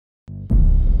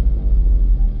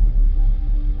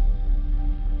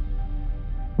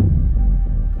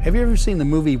Have you ever seen the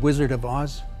movie Wizard of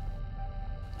Oz?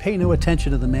 Pay no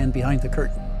attention to the man behind the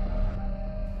curtain.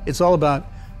 It's all about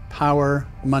power,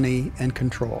 money, and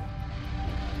control.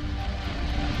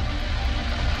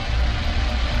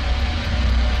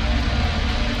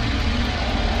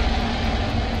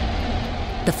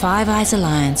 The Five Eyes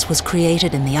Alliance was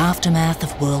created in the aftermath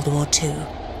of World War II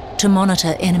to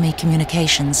monitor enemy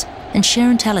communications and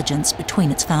share intelligence between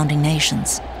its founding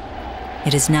nations.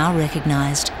 It is now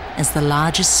recognized as the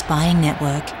largest spying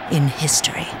network in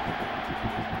history.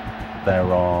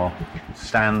 There are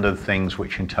standard things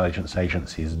which intelligence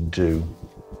agencies do.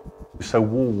 So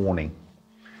war warning.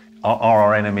 Are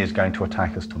our enemies going to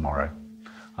attack us tomorrow?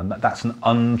 And that's an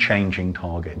unchanging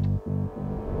target.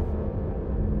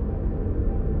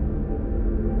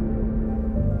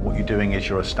 What you're doing is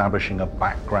you're establishing a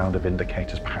background of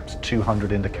indicators, perhaps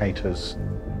 200 indicators.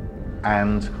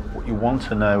 And what you want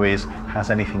to know is, has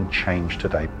anything changed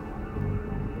today?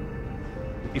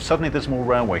 If suddenly there's more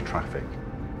railway traffic,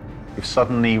 if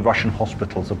suddenly Russian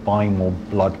hospitals are buying more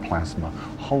blood plasma,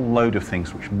 a whole load of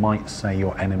things which might say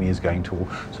your enemy is going to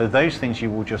war. So those things you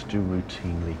will just do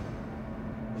routinely.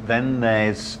 Then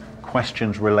there's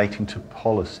questions relating to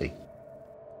policy.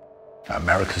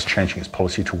 America's changing its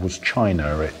policy towards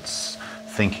China. It's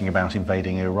thinking about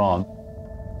invading Iran.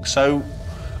 So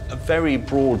a very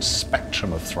broad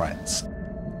spectrum of threats.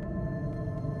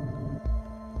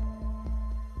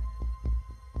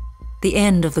 The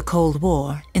end of the Cold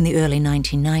War in the early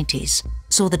 1990s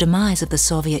saw the demise of the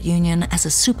Soviet Union as a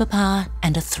superpower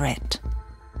and a threat.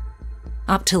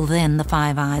 Up till then, the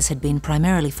Five Eyes had been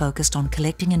primarily focused on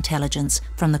collecting intelligence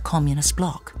from the communist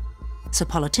bloc, so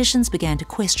politicians began to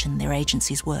question their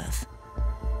agency's worth.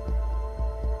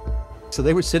 So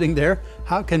they were sitting there,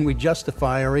 how can we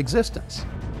justify our existence?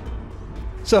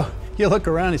 So you look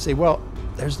around and say, well,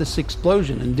 there's this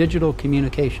explosion in digital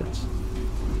communications.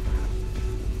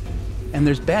 And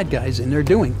there's bad guys in there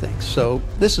doing things. So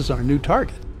this is our new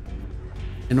target.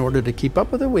 In order to keep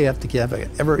up with it, we have to have an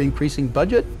ever-increasing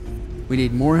budget. We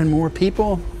need more and more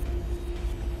people.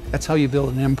 That's how you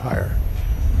build an empire.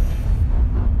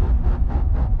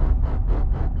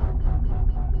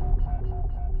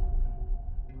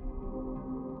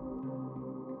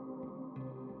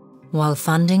 While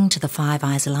funding to the Five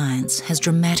Eyes Alliance has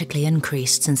dramatically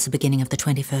increased since the beginning of the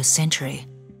 21st century,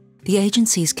 the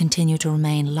agencies continue to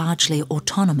remain largely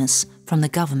autonomous from the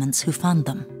governments who fund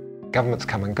them. Governments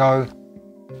come and go,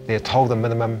 they're told the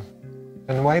minimum.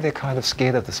 In a way, they're kind of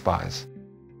scared of the spies.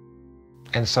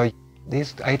 And so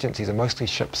these agencies are mostly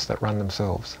ships that run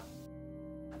themselves.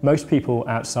 Most people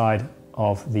outside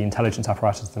of the intelligence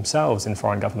apparatus themselves in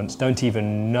foreign governments don't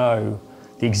even know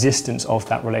the existence of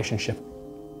that relationship.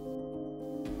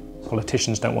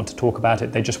 Politicians don't want to talk about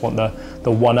it, they just want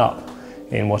the one-up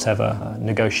in whatever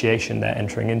negotiation they're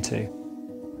entering into.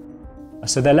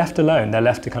 So they're left alone, they're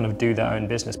left to kind of do their own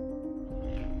business.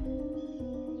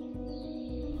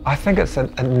 I think it's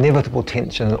an inevitable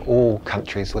tension in all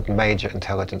countries with major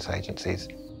intelligence agencies.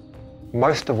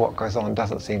 Most of what goes on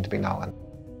doesn't seem to be known.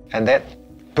 And that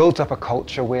builds up a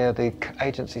culture where the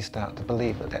agencies start to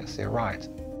believe that that's their right.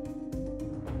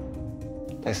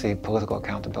 They see political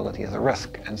accountability as a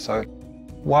risk. And so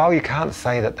while you can't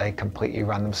say that they completely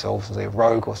run themselves as they're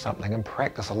rogue or something, in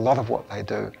practice a lot of what they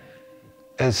do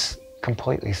is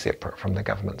completely separate from the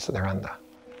governments that they're under.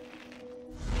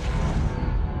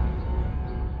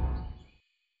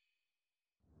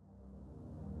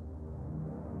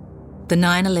 The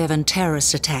 9/11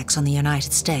 terrorist attacks on the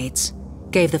United States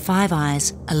gave the Five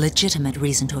Eyes a legitimate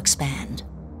reason to expand.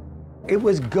 It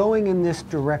was going in this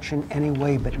direction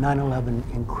anyway, but 9/11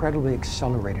 incredibly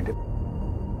accelerated it.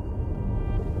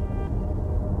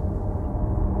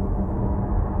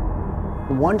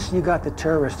 Once you got the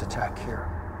terrorist attack here,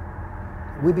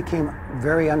 we became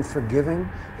very unforgiving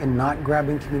in not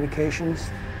grabbing communications.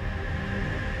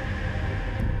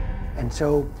 And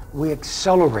so we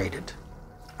accelerated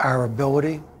our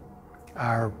ability,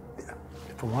 our,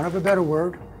 for want of a better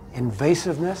word,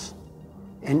 invasiveness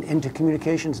into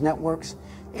communications networks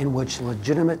in which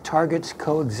legitimate targets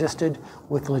coexisted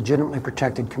with legitimately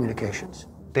protected communications.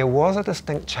 There was a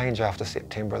distinct change after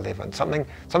September 11.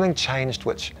 Something changed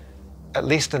which, at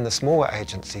least in the smaller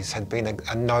agencies, had been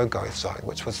a no-go zone,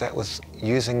 which was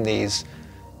using these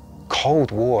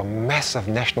Cold War, massive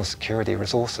national security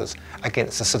resources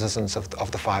against the citizens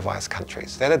of the Five Eyes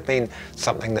countries. That had been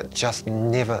something that just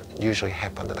never usually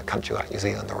happened in a country like New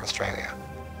Zealand or Australia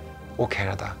or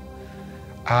Canada.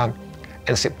 And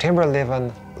September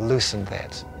 11 loosened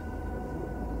that.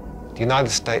 The United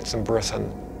States and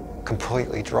Britain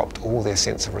completely dropped all their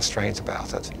sense of restraint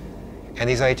about it. And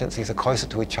these agencies are closer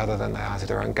to each other than they are to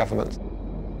their own governments.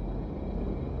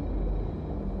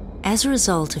 As a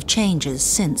result of changes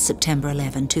since September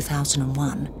 11,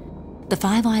 2001, the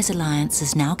Five Eyes Alliance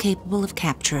is now capable of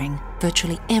capturing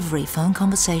virtually every phone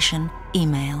conversation,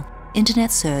 email,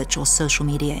 internet search or social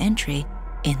media entry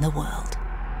in the world.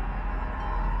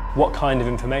 What kind of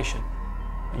information?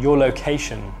 Your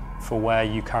location for where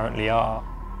you currently are.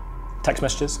 Text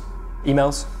messages,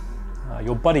 emails,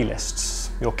 your buddy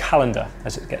lists, your calendar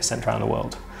as it gets sent around the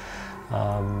world.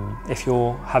 If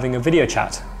you're having a video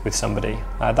chat with somebody,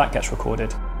 that gets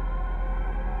recorded.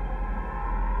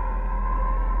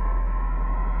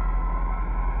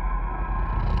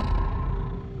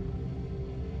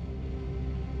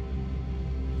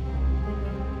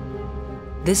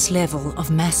 This level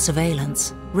of mass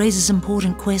surveillance raises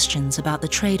important questions about the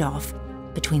trade-off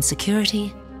between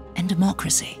security and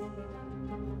democracy.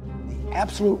 The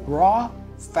absolute raw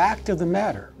fact of the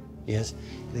matter is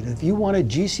that if you wanted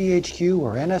GCHQ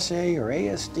or NSA or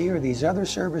ASD or these other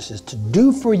services to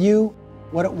do for you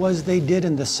what it was they did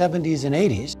in the 70s and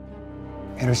 80s,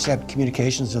 intercept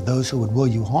communications of those who would will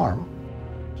you harm,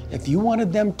 if you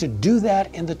wanted them to do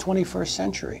that in the 21st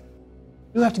century,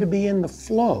 you have to be in the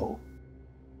flow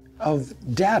of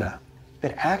data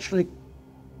that actually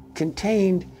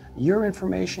contained your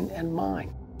information and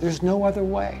mine. There's no other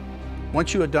way.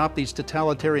 Once you adopt these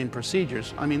totalitarian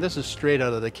procedures, I mean, this is straight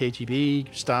out of the KGB,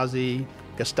 Stasi,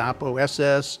 Gestapo,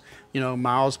 SS,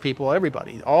 Mao's people,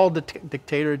 everybody. All the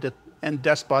dictators and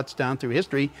despots down through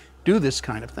history do this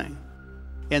kind of thing.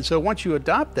 And so once you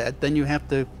adopt that, then you have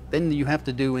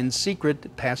to do in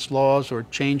secret, pass laws or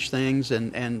change things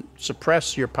and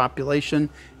suppress your population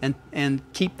and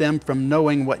keep them from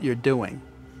knowing what you're doing.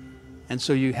 And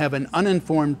so you have an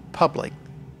uninformed public.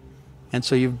 And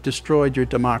so you've destroyed your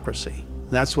democracy.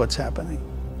 That's what's happening.